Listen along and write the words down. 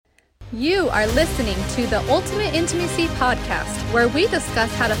You are listening to the Ultimate Intimacy Podcast, where we discuss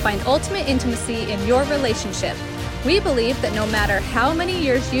how to find ultimate intimacy in your relationship. We believe that no matter how many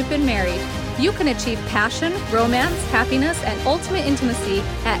years you've been married, you can achieve passion, romance, happiness, and ultimate intimacy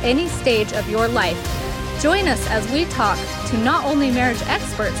at any stage of your life. Join us as we talk to not only marriage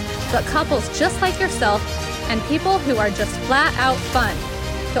experts, but couples just like yourself and people who are just flat out fun.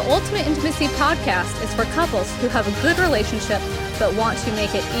 The Ultimate Intimacy Podcast is for couples who have a good relationship but want to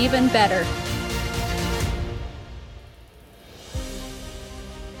make it even better.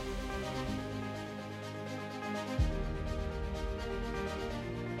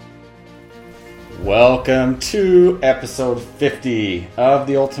 Welcome to episode 50 of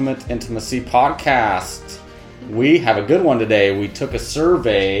the Ultimate Intimacy Podcast. We have a good one today. We took a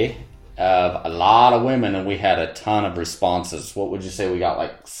survey of a lot of women and we had a ton of responses. What would you say? We got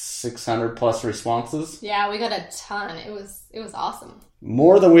like 600 plus responses? Yeah, we got a ton. It was awesome.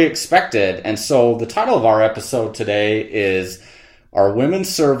 More than we expected. And so the title of our episode today is Our Women's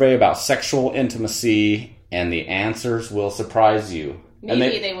Survey About Sexual Intimacy, and the answers will surprise you.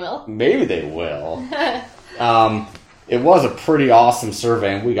 Maybe they will. Maybe they will. It was a pretty awesome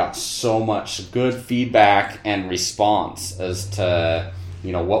survey, and we got so much good feedback and response as to,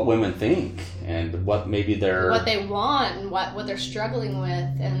 you know, what women think and what maybe what they want and what they're struggling with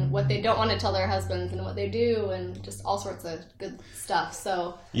and what they don't want to tell their husbands and what they do and just all sorts of good stuff.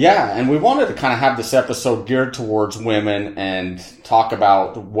 So yeah, and we wanted to kind of have this episode geared towards women and talk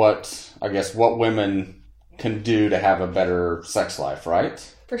about what women can do to have a better sex life,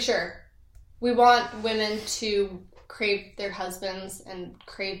 right? For sure. We want women to crave their husbands and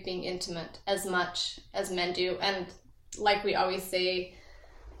crave being intimate as much as men do. And like we always say,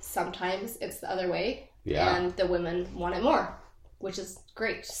 sometimes it's the other way. Yeah. And the women want it more, which is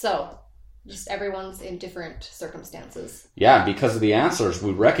great. So just everyone's in different circumstances. Yeah, because of the answers,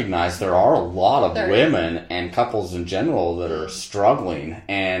 we recognize there are a lot of women and couples in general that are struggling,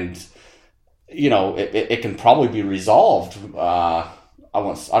 and you know, it can probably be resolved. I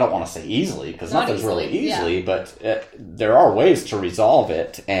don't want to say easily, because nothing's really easily, but there are ways to resolve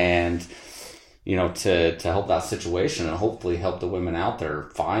it, and you know, to help that situation and hopefully help the women out there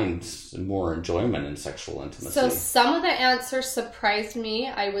find more enjoyment in sexual intimacy. So some of the answers surprised me.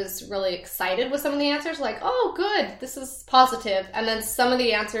 I was really excited with some of the answers, like, oh, good, this is positive. And then some of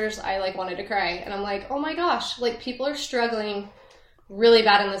the answers I like wanted to cry, and I'm like, oh my gosh, like people are struggling really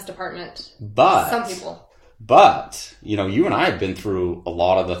bad in this department. But some people. But, you know, you and I have been through a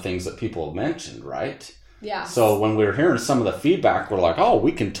lot of the things that people have mentioned, right? Yeah. So when we were hearing some of the feedback, we're like, oh,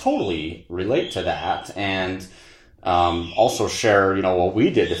 we can totally relate to that, and also share, you know, what we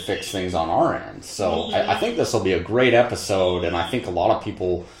did to fix things on our end. So I think this will be a great episode, and I think a lot of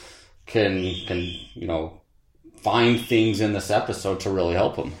people can you know, find things in this episode to really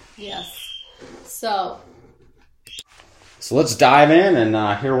help them. Yes. So let's dive in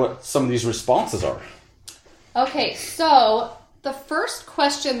and hear what some of these responses are. Okay, so the first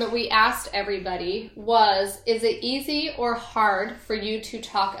question that we asked everybody was, is it easy or hard for you to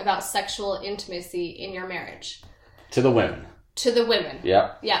talk about sexual intimacy in your marriage? To the women. To the women.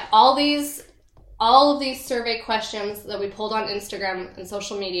 Yeah. Yeah, all of these survey questions that we pulled on Instagram and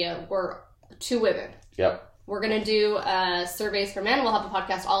social media were to women. Yep. We're going to do surveys for men. We'll have a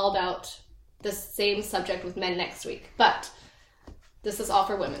podcast all about the same subject with men next week. But this is all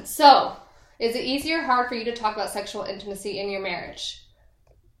for women. So, is it easy or hard for you to talk about sexual intimacy in your marriage?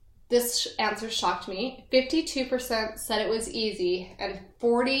 This answer shocked me. 52% said it was easy, and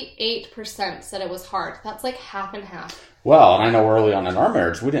 48% said it was hard. That's like half and half. Well, and I know early on in our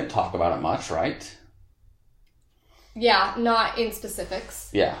marriage, we didn't talk about it much, right? Yeah, not in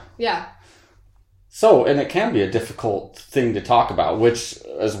specifics. Yeah. Yeah. So, and it can be a difficult thing to talk about, which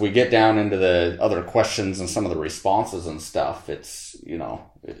as we get down into the other questions and some of the responses and stuff, it's, you know,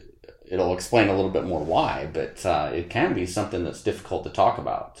 it'll explain a little bit more why, but it can be something that's difficult to talk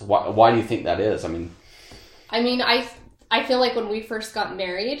about. So why do you think that is? I mean, I feel like when we first got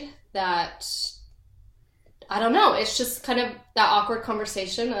married that, I don't know, it's just kind of that awkward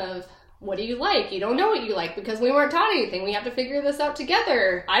conversation of, what do you like? You don't know what you like because we weren't taught anything. We have to figure this out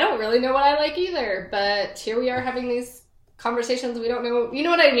together. I don't really know what I like either, but here we are having these conversations we don't know. You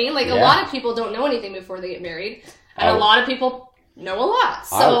know what I mean? Like, a lot of people don't know anything before they get married, and a lot of people know a lot.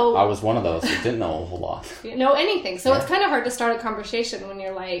 So I was one of those that didn't know a whole lot. You know anything. So it's kind of hard to start a conversation when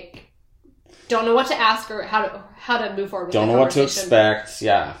you're like, don't know what to ask or how to move forward with don't know what to expect.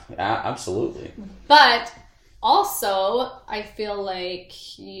 Yeah, absolutely. But also, I feel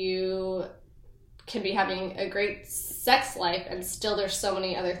like you can be having a great sex life and still there's so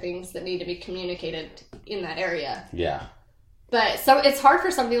many other things that need to be communicated in that area. Yeah. But it's hard for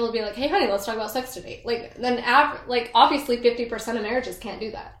some people to be like, hey, honey, let's talk about sex today. Like, then, obviously 50% of marriages can't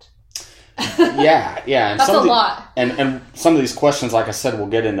do that. Yeah. And that's a lot. And some of these questions, like I said, we'll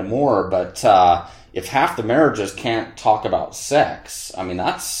get into more, but if half the marriages can't talk about sex, I mean,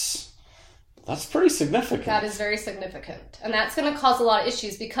 that's pretty significant. That is very significant. And that's going to cause a lot of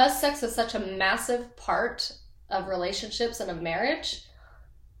issues because sex is such a massive part of relationships and of marriage.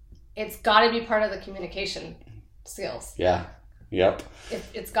 It's got to be part of the communication skills. Yeah. Yep.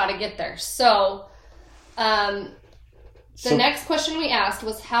 It's got to get there. So, the next question we asked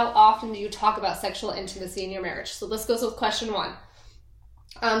was, how often do you talk about sexual intimacy in your marriage? So this goes with question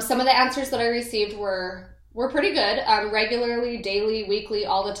 1. Some of the answers that I received were pretty good. Regularly, daily, weekly,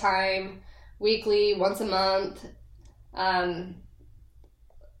 all the time, weekly, once a month. And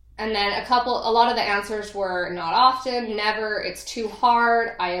then a lot of the answers were not often, never, it's too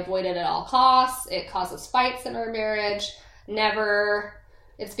hard, I avoid it at all costs, it causes fights in our marriage, never,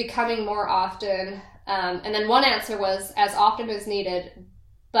 it's becoming more often. And then one answer was as often as needed,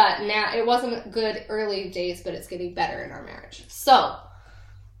 but now it wasn't good early days, but it's getting better in our marriage. So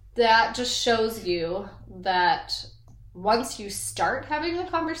that just shows you that once you start having the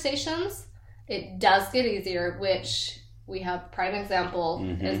conversations, it does get easier, which we have prime example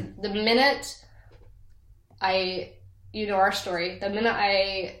is the minute you know our story, the minute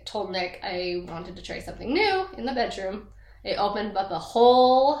I told Nick I wanted to try something new in the bedroom, it opened up a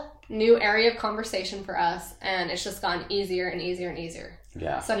whole new area of conversation for us, and it's just gotten easier and easier and easier.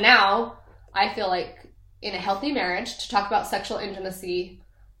 Yeah. So now I feel like in a healthy marriage to talk about sexual intimacy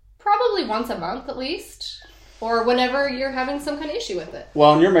probably once a month at least, or whenever you're having some kind of issue with it.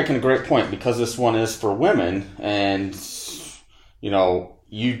 Well, and you're making a great point because this one is for women, and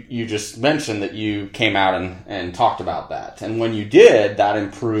you just mentioned that you came out and talked about that, and when you did, that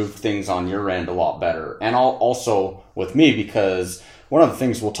improved things on your end a lot better, and also with me, because one of the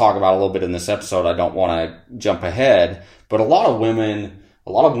things we'll talk about a little bit in this episode, I don't want to jump ahead, but a lot of women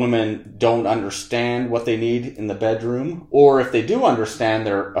don't understand what they need in the bedroom, or if they do understand,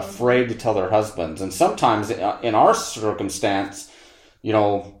 they're afraid to tell their husbands. And sometimes in our circumstance,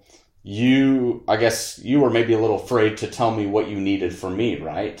 I guess you were maybe a little afraid to tell me what you needed from me,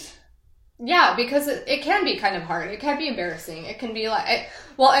 right? Yeah, because it can be kind of hard. It can be embarrassing. It can be and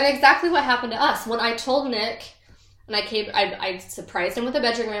exactly what happened to us. When I told Nick, and I surprised him with a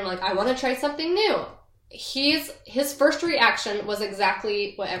bedroom, and I'm like, I want to try something new. His first reaction was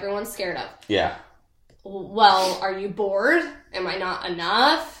exactly what everyone's scared of. Yeah. Well, are you bored? Am I not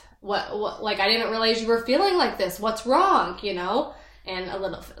enough? What I didn't realize you were feeling like this. What's wrong? And a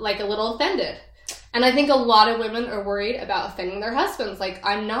little offended. And I think a lot of women are worried about offending their husbands. Like,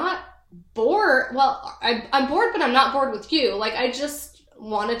 I'm not bored. Well, I'm bored, but I'm not bored with you. Like, I just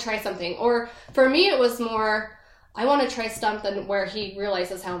want to try something. Or for me, it was more, I want to try something where he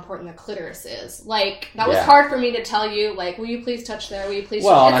realizes how important the clitoris is. Like, that was hard for me to tell you, like, will you please touch there? Will you please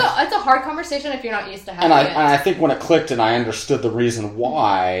touch? It's a hard conversation if you're not used to having it. And I think when it clicked and I understood the reason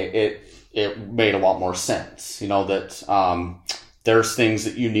why, it made a lot more sense. That there's things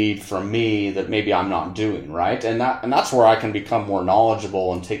that you need from me that maybe I'm not doing, right? And that's where I can become more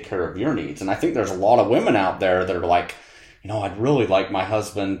knowledgeable and take care of your needs. And I think there's a lot of women out there that are like, I'd really like my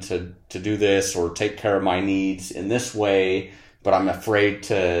husband to do this or take care of my needs in this way, but I'm afraid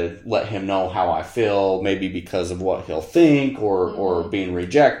to let him know how I feel, maybe because of what he'll think or being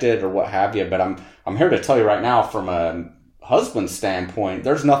rejected or what have you. But I'm here to tell you right now, from a husband's standpoint,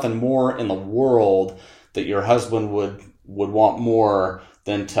 there's nothing more in the world that your husband would want more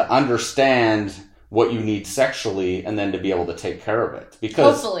than to understand what you need sexually and then to be able to take care of it.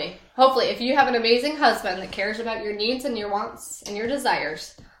 Because hopefully, if you have an amazing husband that cares about your needs and your wants and your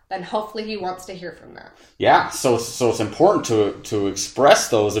desires, then hopefully he wants to hear from that. Yeah, so it's important to express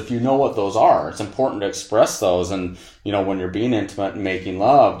those if you know what those are. It's important to express those, and when you're being intimate and making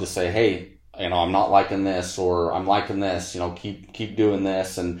love, to say, hey, I'm not liking this, or I'm liking this, keep doing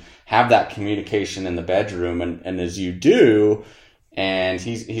this, and have that communication in the bedroom. And as you do, and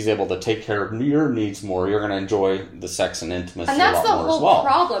he's able to take care of your needs more, you're going to enjoy the sex and intimacy a lot more as well. And that's the whole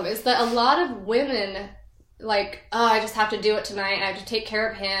problem, is that a lot of women, like, I just have to do it tonight, I have to take care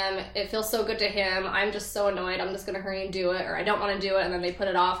of him, it feels so good to him, I'm just so annoyed, I'm just going to hurry and do it, or I don't want to do it, and then they put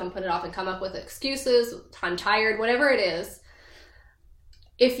it off and come up with excuses, I'm tired, whatever it is.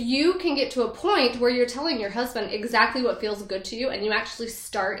 If you can get to a point where you're telling your husband exactly what feels good to you, and you actually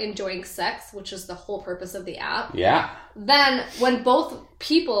start enjoying sex, which is the whole purpose of the app, then when both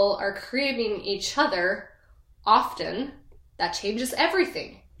people are craving each other often, that changes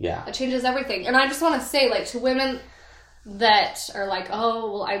everything. Yeah. It changes everything. And I just want to say, like, to women, that are like,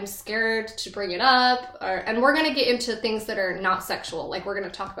 oh, well, I'm scared to bring it up. And we're going to get into things that are not sexual. Like, we're going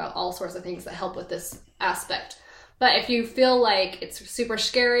to talk about all sorts of things that help with this aspect. But if you feel like it's super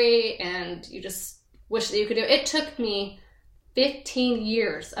scary and you just wish that you could do it, it took me 15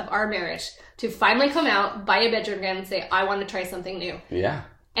 years of our marriage to finally come out, buy a bedroom gun, and say, I want to try something new. Yeah.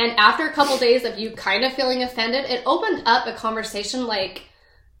 And after a couple days of you kind of feeling offended, it opened up a conversation. Like,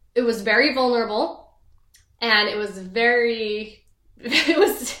 it was very vulnerable, and it was very, it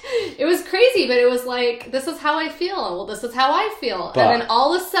was crazy, but it was like, this is how I feel. Well, this is how I feel. But, and then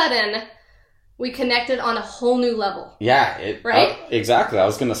all of a sudden, we connected on a whole new level. Yeah. Right? Exactly. I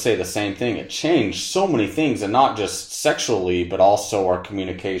was going to say the same thing. It changed so many things, and not just sexually, but also our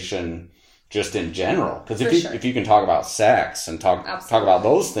communication just in general. Because if you can talk about sex and talk about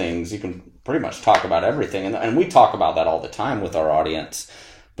those things, you can pretty much talk about everything. And we talk about that all the time with our audience.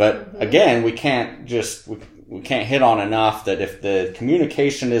 But again, we can't hit on enough that if the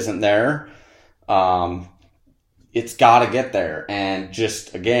communication isn't there, it's got to get there. And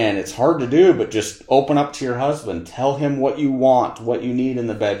just, again, it's hard to do, but just open up to your husband. Tell him what you want, what you need in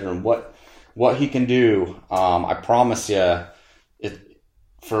the bedroom, what he can do. I promise you,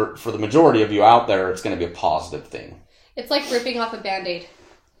 for the majority of you out there, it's going to be a positive thing. It's like ripping off a Band-Aid.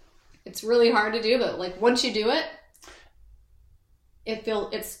 It's really hard to do, but like once you do it,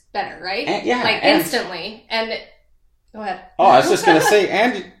 it's better, right? Instantly. And go ahead. Oh, I was just going to say,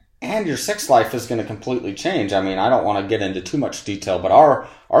 and your sex life is going to completely change. I mean, I don't want to get into too much detail, but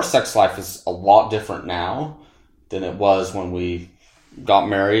our sex life is a lot different now than it was when we got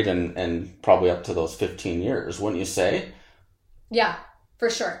married and probably up to those 15 years, wouldn't you say? Yeah. For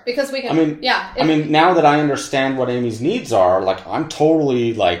sure, because we can. I mean, now that I understand what Amy's needs are, like, I'm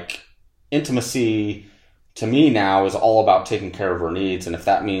totally, like, intimacy to me now is all about taking care of her needs, and if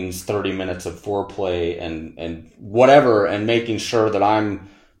that means 30 minutes of foreplay and whatever, and making sure that I'm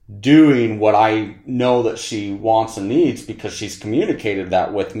doing what I know that she wants and needs because she's communicated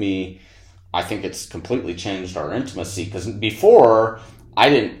that with me, I think it's completely changed our intimacy. Because before, I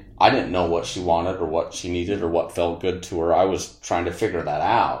didn't know what she wanted or what she needed or what felt good to her. I was trying to figure that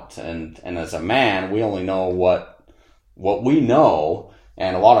out. And as a man, we only know what we know.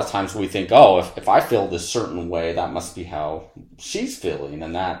 And a lot of times we think, oh, if I feel this certain way, that must be how she's feeling.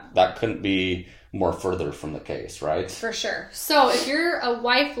 And that couldn't be more further from the case, right? For sure. So if you're a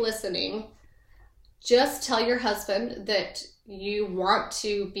wife listening, just tell your husband that you want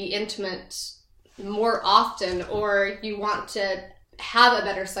to be intimate more often, or you want to have a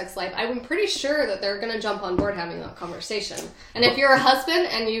better sex life. I'm pretty sure that they're going to jump on board having that conversation. And if you're a husband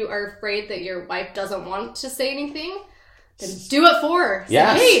and you are afraid that your wife doesn't want to say anything, then do it for her.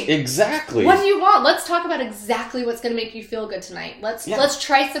 Yes, hey, exactly. What do you want? Let's talk about exactly what's going to make you feel good tonight. Let's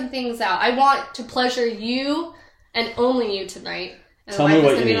try some things out. I want to pleasure you and only you tonight. And Tell the wife me is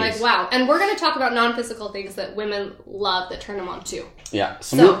what going to you be need. like, wow. And we're going to talk about non-physical things that women love that turn them on too. Yeah.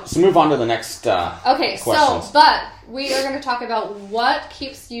 So move on to the next questions. But we are going to talk about what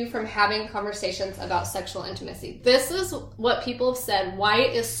keeps you from having conversations about sexual intimacy. This is what people have said, why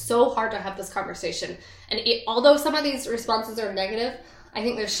it is so hard to have this conversation. And although some of these responses are negative, I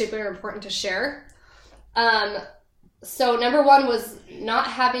think they're super important to share. So number one was not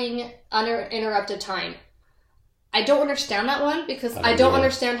having uninterrupted time. I don't understand that one because I don't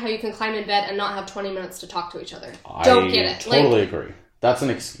understand how you can climb in bed and not have 20 minutes to talk to each other. Don't get it. I totally agree. That's an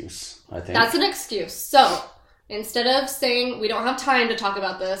excuse, I think. That's an excuse. So instead of saying we don't have time to talk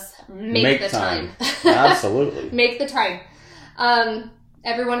about this, make the time. Absolutely. Make the time.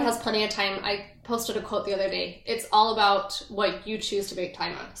 Everyone has plenty of time. I posted a quote the other day. It's all about what you choose to make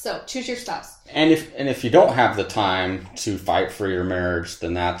time on. So choose your spouse. And if you don't have the time to fight for your marriage,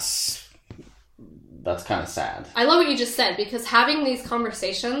 then that's kind of sad. I love what you just said, because having these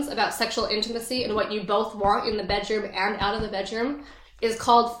conversations about sexual intimacy and what you both want in the bedroom and out of the bedroom is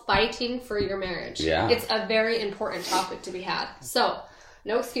called fighting for your marriage. Yeah. It's a very important topic to be had. So,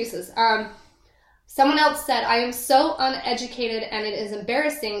 no excuses. Someone else said, I am so uneducated and it is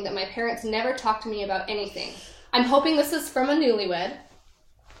embarrassing that my parents never talked to me about anything. I'm hoping this is from a newlywed.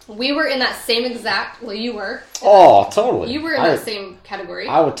 We were in that same exact... Well, you were. Oh, totally. You were in that same category.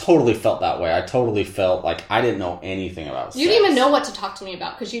 I would totally felt that way. I totally felt like I didn't know anything about sex. You didn't even know what to talk to me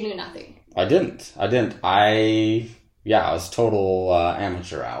about because you knew nothing. I didn't. I was total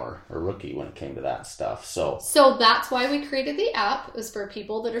amateur hour or rookie when it came to that stuff. So that's why we created the app, is for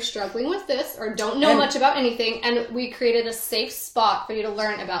people that are struggling with this or don't know much about anything. And we created a safe spot for you to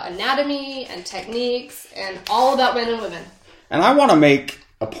learn about anatomy and techniques and all about men and women. And I want to make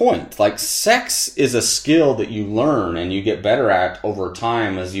a point. Like, sex is a skill that you learn and you get better at over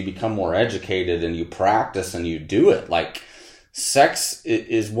time as you become more educated and you practice and you do it. Like, sex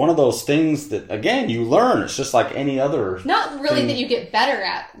is one of those things that, again, you learn. It's just like any other Not really thing. that you get better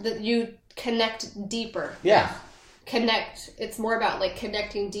at, that you connect deeper. Yeah. It's more about, like,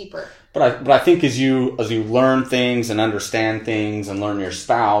 connecting deeper. But I think as you learn things and understand things and learn your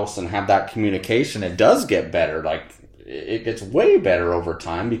spouse and have that communication, it does get better. Like, it gets way better over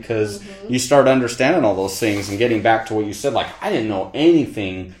time because you start understanding all those things. And getting back to what you said, like, I didn't know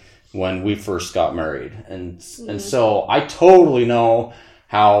anything when we first got married. And so I totally know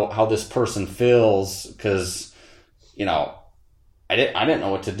how this person feels because, you know, I didn't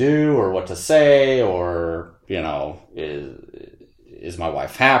know what to do or what to say or, you know, is my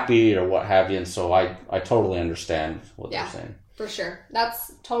wife happy or what have you. And so I totally understand what they're saying. For sure.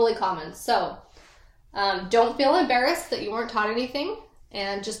 That's totally common. So don't feel embarrassed that you weren't taught anything,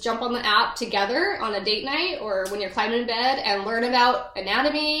 and just jump on the app together on a date night or when you're climbing in bed and learn about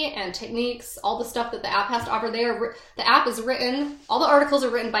anatomy and techniques, all the stuff that the app has to offer. The app is written, all the articles are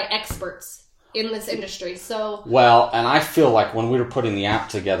written by experts in this industry. So well, and I feel like when we were putting the app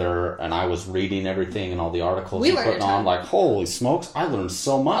together and I was reading everything and all the articles you're putting on, like, holy smokes, I learned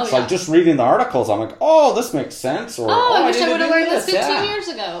so much. Oh, yeah. Like, just reading the articles, I'm like, oh, this makes sense. Or I wish I would have learned this 15 years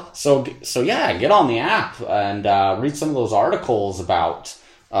ago. So yeah, get on the app and read some of those articles about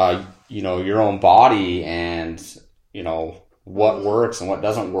you know, your own body and, you know, what works and what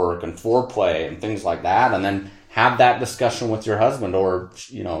doesn't work and foreplay and things like that, and then have that discussion with your husband, or,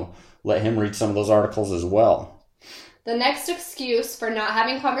 you know, let him read some of those articles as well. The next excuse for not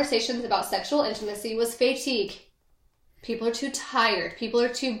having conversations about sexual intimacy was fatigue. People are too tired. People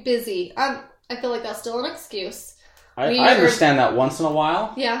are too busy. I feel like that's still an excuse. I understand that once in a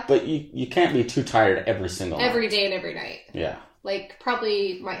while. Yeah. But you can't be too tired every single night. Every day and every night. Yeah. Like,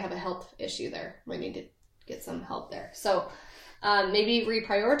 probably might have a health issue there. Might need to get some help there. So, maybe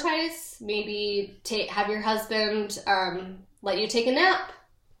reprioritize. Maybe have your husband let you take a nap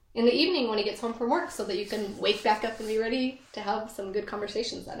in the evening when he gets home from work so that you can wake back up and be ready to have some good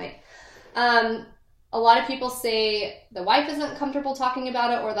conversations that night. A lot of people say the wife isn't comfortable talking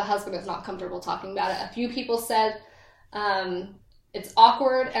about it or the husband is not comfortable talking about it. A few people said it's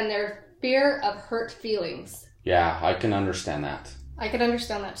awkward and their fear of hurt feelings. Yeah, I can understand that. I can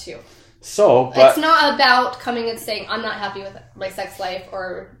understand that too. So, but it's not about coming and saying, I'm not happy with my sex life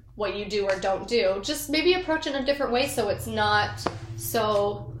or what you do or don't do. Just maybe approach it in a different way so it's not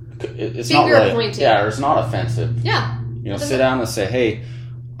so it's finger not really, pointing. Yeah, it's not offensive. Yeah. You know, sit down and say, hey,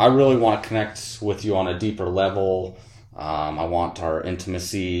 I really want to connect with you on a deeper level. I want our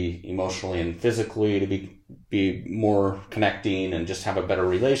intimacy emotionally and physically to be more connecting and just have a better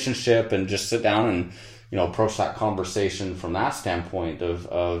relationship, and just sit down and, you know, approach that conversation from that standpoint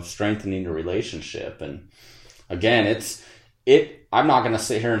of strengthening the relationship. And again, I'm not going to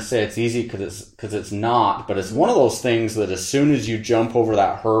sit here and say it's easy because it's not, but it's one of those things that as soon as you jump over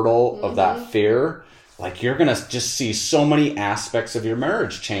that hurdle of that fear, like, you're going to just see so many aspects of your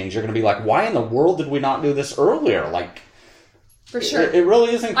marriage change. You're going to be like, why in the world did we not do this earlier? Like, for sure. It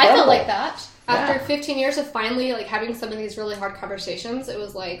really is incredible. I felt like that. After 15 years of finally, like, having some of these really hard conversations, it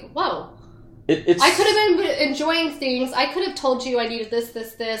was like, whoa. I could have been enjoying things. I could have told you I needed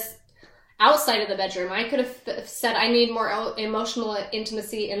this outside of the bedroom. I could have said I need more emotional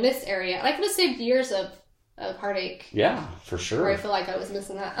intimacy in this area. And I could have saved years of heartache. Yeah, for sure. Where I feel like I was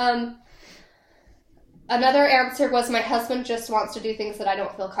missing that. Another answer was my husband just wants to do things that I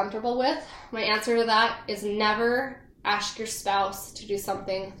don't feel comfortable with. My answer to that is never ask your spouse to do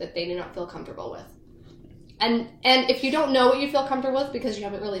something that they do not feel comfortable with. And if you don't know what you feel comfortable with because you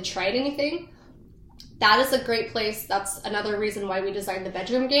haven't really tried anything, that is a great place. That's another reason why we designed the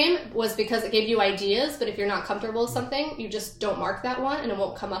bedroom game, was because it gave you ideas, but if you're not comfortable with something, you just don't mark that one and it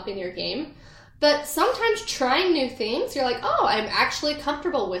won't come up in your game. But sometimes trying new things, you're like, oh, I'm actually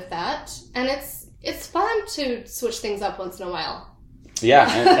comfortable with that. And it's fun to switch things up once in a while. Yeah,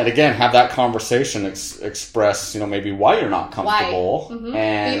 and again, have that conversation, express, you know, maybe why you're not comfortable,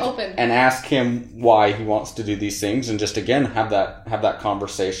 and be open, and ask him why he wants to do these things, and just again have that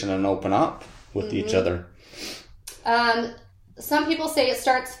conversation and open up with each other. Some people say it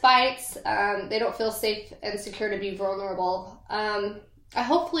starts fights. They don't feel safe and secure to be vulnerable.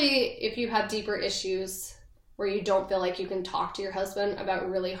 Hopefully, if you have deeper issues where you don't feel like you can talk to your husband about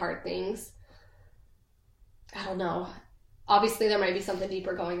really hard things, I don't know. Obviously, there might be something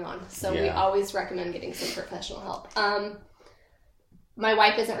deeper going on. So we always recommend getting some professional help. My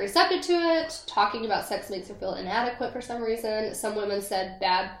wife isn't receptive to it. Talking about sex makes her feel inadequate for some reason. Some women said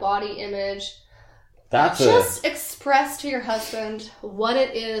bad body image. Just express to your husband what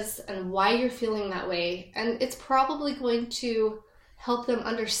it is and why you're feeling that way. And it's probably going to help them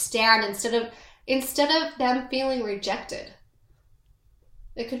understand instead of them feeling rejected.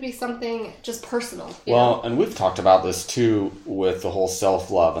 It could be something just personal. Well, and we've talked about this too with the whole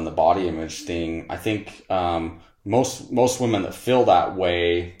self-love and the body image thing. I think most women that feel that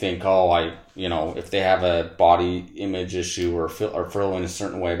way think, if they have a body image issue or are feeling a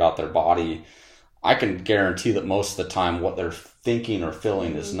certain way about their body, I can guarantee that most of the time what they're thinking or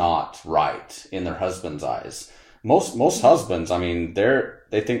feeling is not right in their husband's eyes. Most husbands, I mean,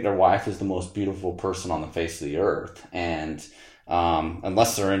 they think their wife is the most beautiful person on the face of the earth, and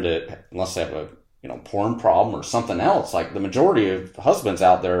unless they have a porn problem or something else, like the majority of husbands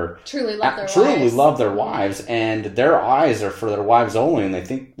out there truly love their wives, and their eyes are for their wives only, and they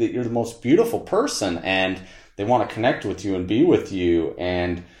think that you're the most beautiful person, and they want to connect with you and be with you.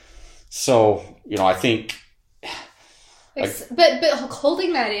 And so, I think but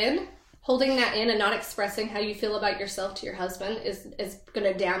holding that in and not expressing how you feel about yourself to your husband is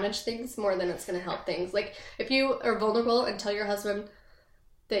going to damage things more than it's going to help things. Like, if you are vulnerable and tell your husband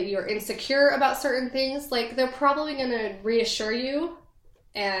that you're insecure about certain things, like, they're probably going to reassure you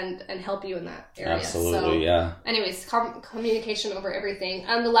and help you in that area. Absolutely, so, yeah. Anyways, communication over everything.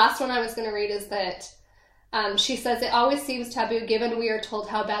 The last one I was going to read is that she says, it always seems taboo given we are told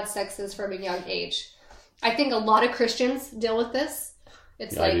how bad sex is from a young age. I think a lot of Christians deal with this.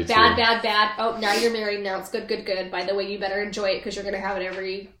 It's like bad. Oh, now you're married. Now it's good. By the way, you better enjoy it because you're going to have it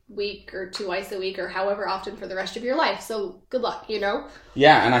every week or twice a week or however often for the rest of your life. So good luck,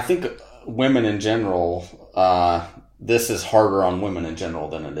 Yeah, and I think women in general, this is harder on women in general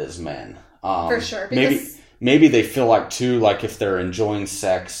than it is men. For sure. Maybe they feel like too, like if they're enjoying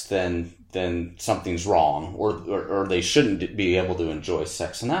sex, then something's wrong, or they shouldn't be able to enjoy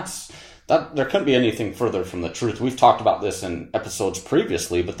sex, and that there couldn't be anything further from the truth. We've talked about this in episodes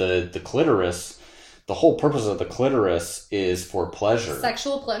previously, but the clitoris, the whole purpose of the clitoris is for pleasure,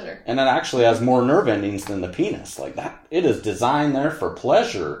 sexual pleasure, and it actually has more nerve endings than the penis. Like that, it is designed there for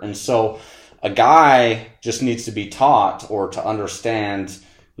pleasure, and so a guy just needs to be taught or to understand,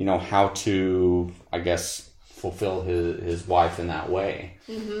 how to, I guess, fulfill his wife in that way.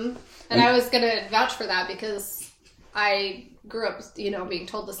 Mm-hmm. And I was going to vouch for that because I grew up, being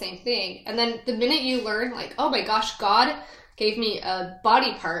told the same thing. And then the minute you learn, like, oh my gosh, God gave me a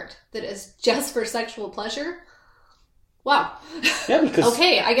body part that is just for sexual pleasure. Wow. Yeah, because...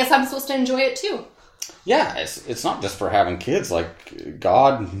 okay, I guess I'm supposed to enjoy it too. Yeah, it's not just for having kids. Like,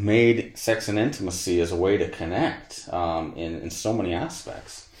 God made sex and intimacy as a way to connect in so many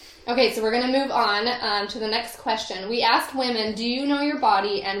aspects. Okay, so we're going to move on to the next question. We asked women, do you know your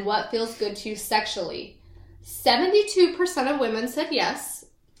body and what feels good to you sexually? 72% of women said yes,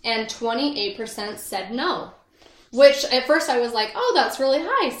 and 28% said no. Which, at first I was like, oh, that's really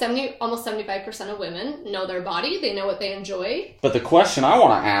high. Almost 75% of women know their body. They know what they enjoy. But the question I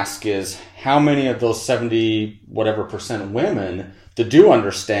want to ask is, how many of those 70% of women that do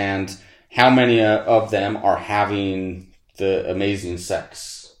understand, how many of them are having the amazing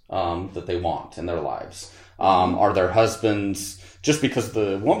sex that they want in their lives? Are their husbands, just because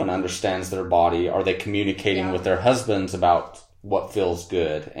the woman understands their body, are they communicating with their husbands about what feels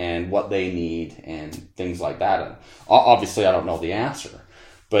good and what they need and things like that? And obviously I don't know the answer,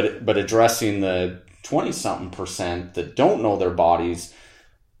 but addressing the 20-something% that don't know their bodies,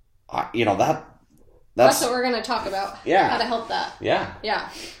 that's what we're going to talk about. Yeah. How to help that. Yeah.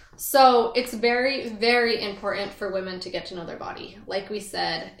 So it's very, very important for women to get to know their body. Like we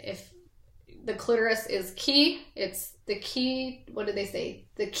said, if the clitoris is key, it's the key, what did they say?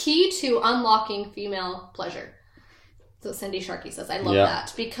 The key to unlocking female pleasure. So Cindy Sharkey says, I love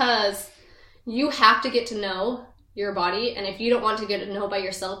that, because you have to get to know your body, and if you don't want to get to know by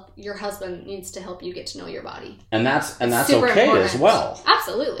yourself, your husband needs to help you get to know your body. And that's okay important as well.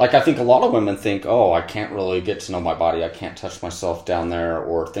 Absolutely. Like, I think a lot of women think, oh, I can't really get to know my body, I can't touch myself down there,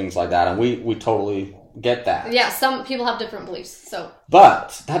 or things like that, and we totally get that. Yeah, some people have different beliefs, so.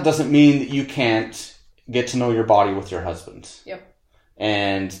 But that doesn't mean that you can't get to know your body with your husband. Yep.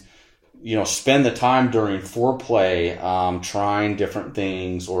 And spend the time during foreplay, trying different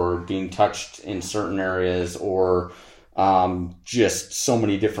things or being touched in certain areas, or just so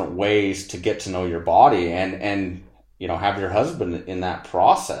many different ways to get to know your body and have your husband in that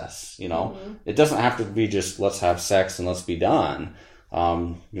process. Mm-hmm. It doesn't have to be just let's have sex and let's be done.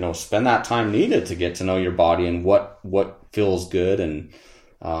 Spend that time needed to get to know your body and what feels good, and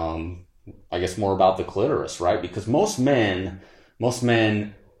I guess more about the clitoris, right? Because most men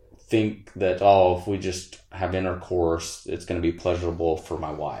think that, if we just have intercourse, it's going to be pleasurable for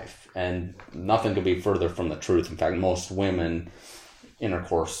my wife. And nothing could be further from the truth. In fact, most women,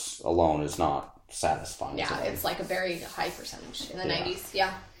 intercourse alone is not satisfying. Yeah, it's like a very high percentage in the 90s.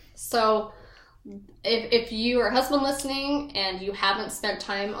 Yeah. So if you are a husband listening and you haven't spent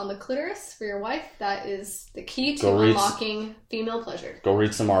time on the clitoris for your wife, that is the key to unlocking female pleasure. Go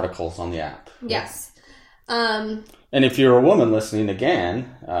read some articles on the app. Yes. And if you're a woman listening again,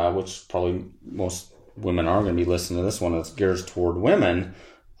 which probably most women are going to be listening to this one, it's geared toward women.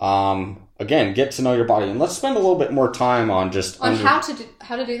 Again, get to know your body, and let's spend a little bit more time on how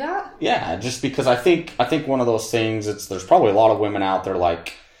to do that. Yeah, just because I think one of those things. There's probably a lot of women out there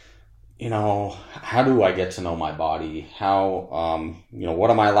like, how do I get to know my body? How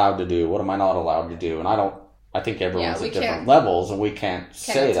what am I allowed to do? What am I not allowed to do? And I think everyone's at different levels, and we can't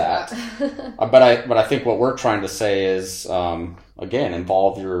say that. But I think what we're trying to say is again,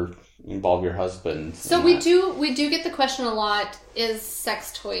 involve your husband. So we do get the question a lot, is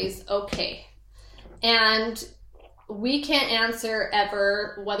sex toys okay? And we can't answer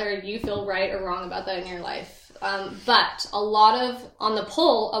ever whether you feel right or wrong about that in your life. But on the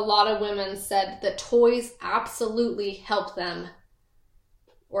poll, a lot of women said that toys absolutely help them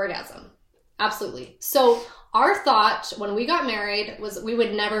orgasm. Absolutely. So our thought when we got married was we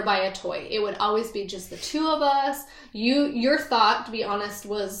would never buy a toy. It would always be just the two of us. Your thought, to be honest,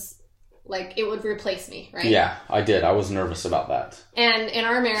 was like it would replace me, right? Yeah, I did. I was nervous about that. And in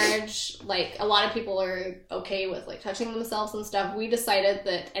our marriage, like a lot of people are okay with like touching themselves and stuff. We decided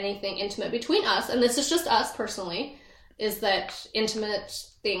that anything intimate between us, and this is just us personally, is that intimate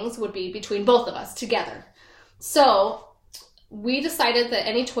things would be between both of us together. So we decided that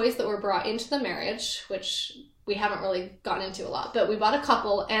any toys that were brought into the marriage, which we haven't really gotten into a lot, but we bought a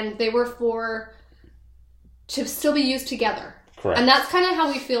couple, and they were to still be used together. Correct. And that's kind of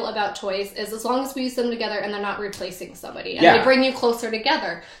how we feel about toys, is as long as we use them together and they're not replacing somebody. And they bring you closer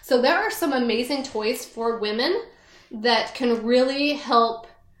together. So there are some amazing toys for women that can really help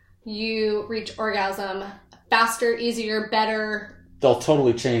you reach orgasm faster, easier, better. They'll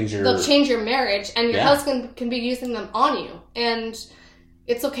totally change your marriage, and your husband can be using them on you. And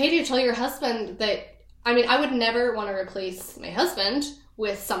it's okay to tell your husband that, I would never want to replace my husband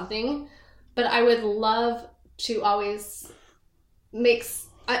with something, but I would love to always makes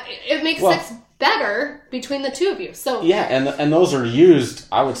sex better between the two of you. So yeah, and those are used,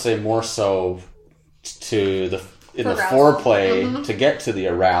 I would say, more so in the foreplay to get to the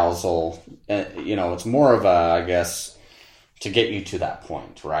arousal. It's more of I guess, to get you to that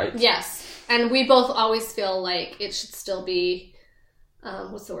point, right? Yes, and we both always feel like it should still be,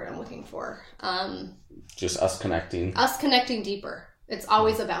 what's the word I'm looking for? Just us connecting. Us connecting deeper. It's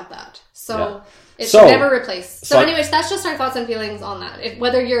always about that. So it should never replace. So anyways, that's just our thoughts and feelings on that.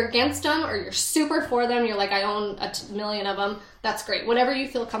 Whether you're against them or you're super for them, you're like, I own a million of them, that's great. Whatever you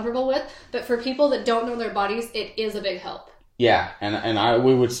feel comfortable with. But for people that don't know their bodies, it is a big help. Yeah, and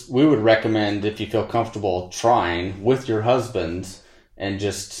we would recommend, if you feel comfortable, trying with your husband and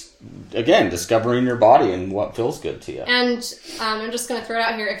just, again, discovering your body and what feels good to you. And I'm just going to throw it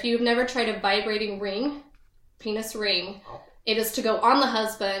out here. If you've never tried a vibrating penis ring, it is to go on the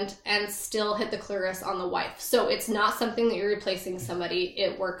husband and still hit the clitoris on the wife. So it's not something that you're replacing somebody.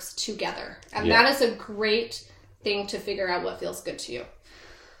 It works together. And that is a great thing to figure out what feels good to you.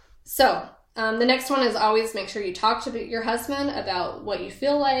 So the next one is always make sure you talk to your husband about what you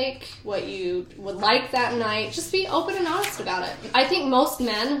feel like, what you would like that night. Just be open and honest about it. I think most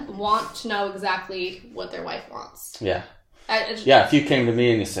men want to know exactly what their wife wants. Yeah. If you came to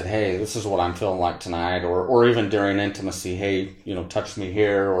me and you said, hey, this is what I'm feeling like tonight, or even during intimacy, hey, touch me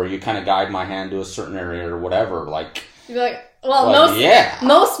here, or you kind of guide my hand to a certain area or whatever, like... You'd be like,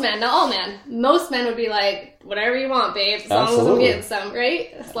 most men, not all men, most men would be like, whatever you want, babe, as long as I'm getting some,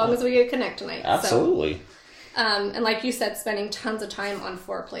 right? As long as we get connect tonight. Absolutely. So, and like you said, spending tons of time on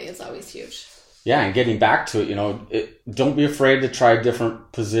foreplay is always huge. Yeah, and getting back to it, don't be afraid to try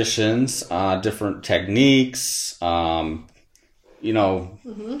different positions, different techniques,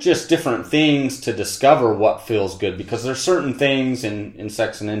 just different things to discover what feels good, because there's certain things in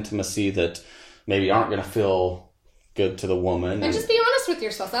sex and intimacy that maybe aren't going to feel good to the woman. And just be honest with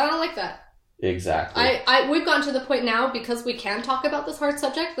yourself. I don't like that. Exactly. We've gotten to the point now, because we can talk about this hard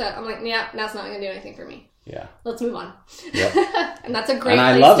subject, that I'm like, yeah, that's not going to do anything for me. Yeah. Let's move on. Yep. And that's a great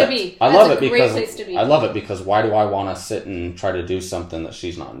place to be. I love it because why do I want to sit and try to do something that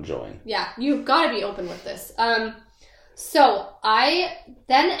she's not enjoying? Yeah, you've got to be open with this. So I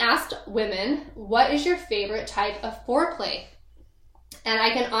then asked women, what is your favorite type of foreplay? And I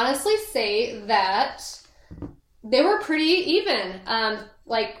can honestly say that they were pretty even.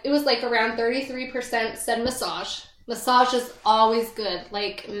 It was like around 33% said massage. Massage is always good.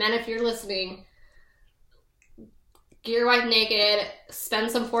 Like, men, if you're listening, get your wife naked,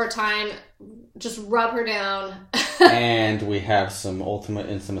 spend some floor time, just rub her down. And we have some Ultimate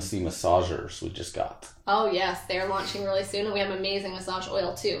Intimacy massagers we just got. Oh, yes. They're launching really soon, and we have amazing massage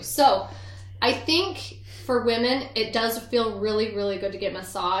oil, too. So, I think for women, it does feel really, really good to get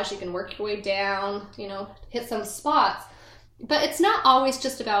massage. You can work your way down, hit some spots. But it's not always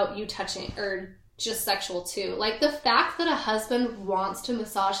just about you touching or just sexual, too. Like, the fact that a husband wants to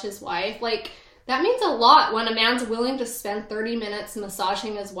massage his wife, like, that means a lot when a man's willing to spend 30 minutes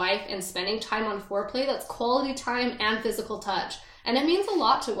massaging his wife and spending time on foreplay. That's quality time and physical touch. And it means a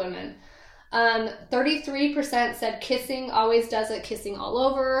lot to women. 33% said kissing always does it, kissing all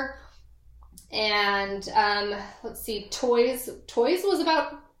over. And let's see, toys. Toys was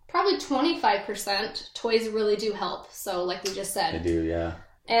about probably 25%. Toys really do help. So like we just said. They do, yeah.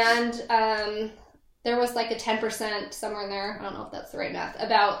 And there was like a 10% somewhere in there. I don't know if that's the right math.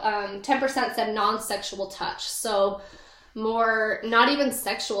 About 10% said non-sexual touch. So more, not even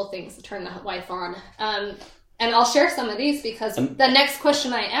sexual things to turn the wife on. And I'll share some of these because the next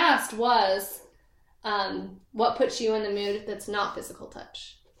question I asked was, what puts you in the mood that's not physical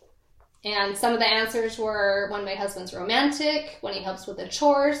touch? And some of the answers were when my husband's romantic, when he helps with the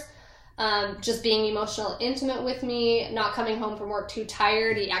chores, just being emotional, intimate with me, not coming home from work too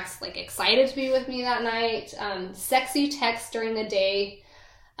tired. He acts like excited to be with me that night. Sexy text during the day.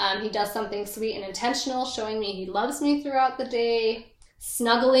 He does something sweet and intentional, showing me he loves me throughout the day.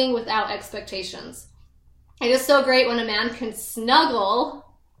 Snuggling without expectations. It is so great when a man can snuggle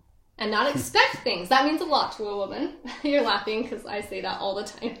and not expect things. That means a lot to a woman. You're laughing because I say that all the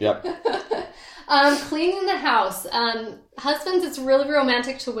time. Yep. Cleaning the house. Husbands, it's really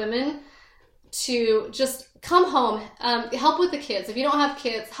romantic to women to just come home, help with the kids. If you don't have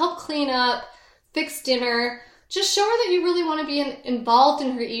kids, help clean up, fix dinner. Just show her that you really want to be involved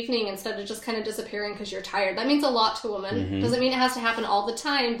in her evening instead of just kind of disappearing because you're tired. That means a lot to a woman. Mm-hmm. Doesn't mean it has to happen all the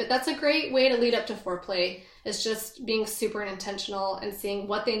time, but that's a great way to lead up to foreplay. It's just being super intentional and seeing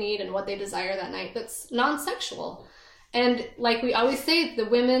what they need and what they desire that night that's non-sexual. And like we always say, the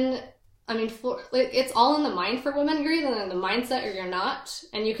women, it's all in the mind for women. You're either in the mindset or you're not,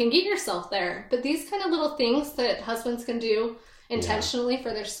 and you can get yourself there. But these kind of little things that husbands can do intentionally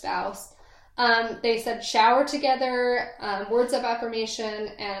for their spouse. They said shower together, words of affirmation,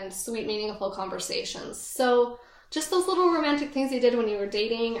 and sweet, meaningful conversations. So just those little romantic things you did when you were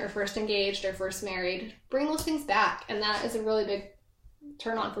dating or first engaged or first married, bring those things back. And that is a really big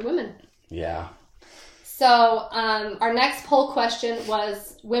turn on for women. Yeah. So our next poll question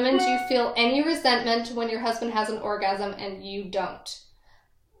was, women, do you feel any resentment when your husband has an orgasm and you don't?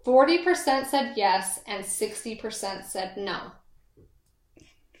 40% said yes and 60% said no.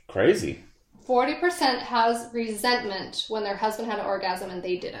 Crazy. 40% has resentment when their husband had an orgasm and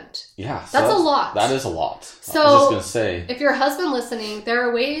they didn't. Yeah. So that's a lot. That is a lot. So I was just going to say, if you're a husband listening, there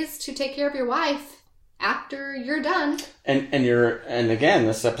are ways to take care of your wife after you're done. And again,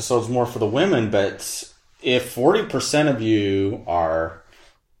 this episode's more for the women, but if 40% of you are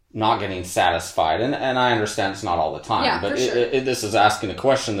not getting satisfied, and I understand it's not all the time, but sure. This is asking a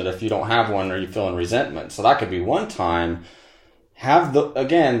question that if you don't have one, are you feeling resentment? So that could be one time.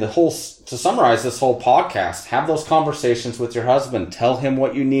 To summarize this whole podcast, have those conversations with your husband. Tell him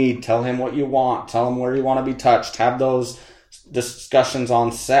what you need. Tell him what you want. Tell him where you want to be touched. Have those discussions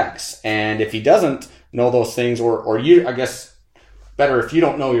on sex. And if he doesn't know those things, or you, I guess, better if you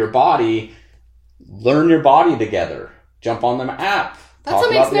don't know your body, learn your body together. Jump on the app. That's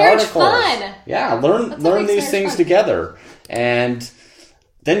what makes marriage fun. Yeah, learn these things together. And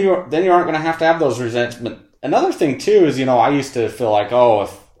then you aren't going to have those resentment. Another thing too is, I used to feel like,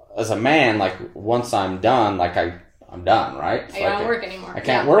 as a man, like once I'm done, like I'm done, right? I don't work anymore. I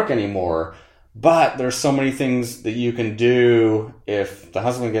can't work anymore. But there's so many things that you can do if the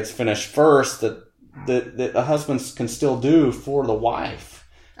husband gets finished first that the husbands can still do for the wife.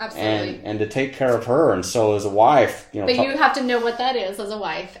 Absolutely. And to take care of her. And so as a wife, But you have to know what that is as a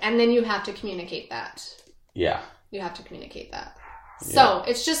wife, and then you have to communicate that. Yeah. You have to communicate that. So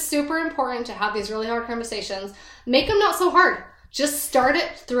it's just super important to have these really hard conversations. Make them not so hard. Just start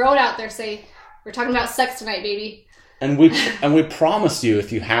it, throw it out there. Say, we're talking about sex tonight, baby. And we promise you,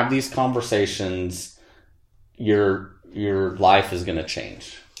 if you have these conversations, your life is going to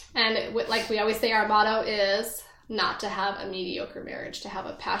change. And like we always say, our motto is not to have a mediocre marriage, to have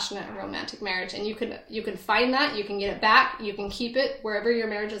a passionate and romantic marriage. And you can find that, you can get it back, you can keep it wherever your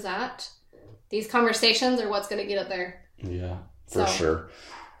marriage is at. These conversations are what's going to get it there. Yeah. For sure.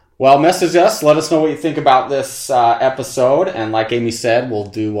 Well, message us. Let us know what you think about this episode. And like Amy said, we'll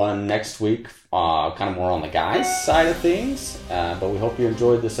do one next week kind of more on the guys' side of things. But we hope you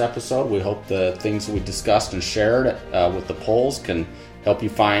enjoyed this episode. We hope the things we discussed and shared with the polls can help you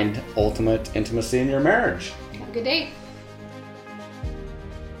find ultimate intimacy in your marriage. Have a good day.